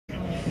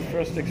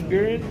first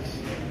experience?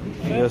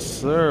 Yes,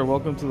 sir.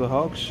 Welcome to the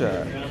Hog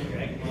Shack.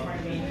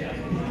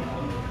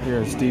 Here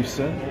in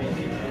Steveston.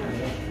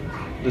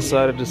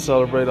 Decided to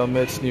celebrate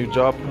Amit's new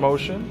job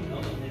promotion.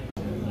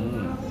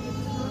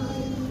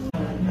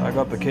 I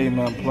got the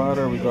K-Man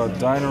platter. We got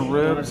diner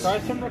ribs,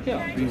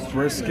 beef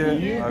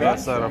brisket. I got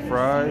side of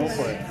fries,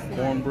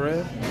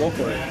 cornbread. Go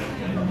for it.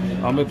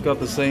 Amit got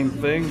the same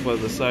thing,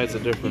 but the sides are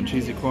different.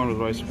 Cheesy corn with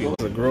rice peas.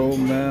 The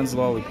grown man's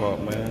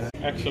lollipop, man.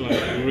 Excellent.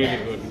 Really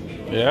good.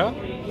 Yeah?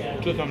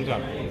 2 thumbs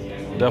up.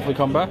 Definitely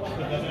come back?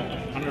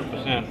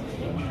 100%.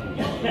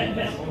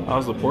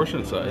 How's the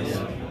portion size?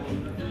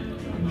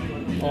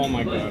 Oh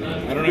my god.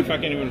 I don't know if I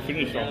can even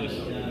finish all this.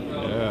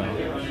 Yeah.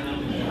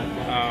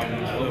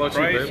 What about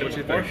you, babe? What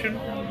you portion?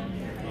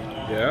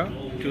 Yeah?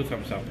 2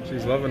 thumbs up.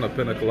 She's loving a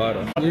pina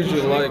colada. I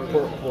usually like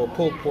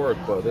pulled pork,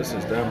 but this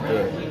is damn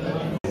good.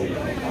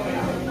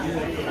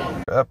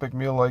 Epic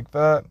meal like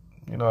that,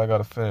 you know I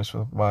gotta finish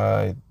with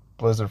my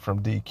Blizzard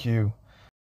from DQ.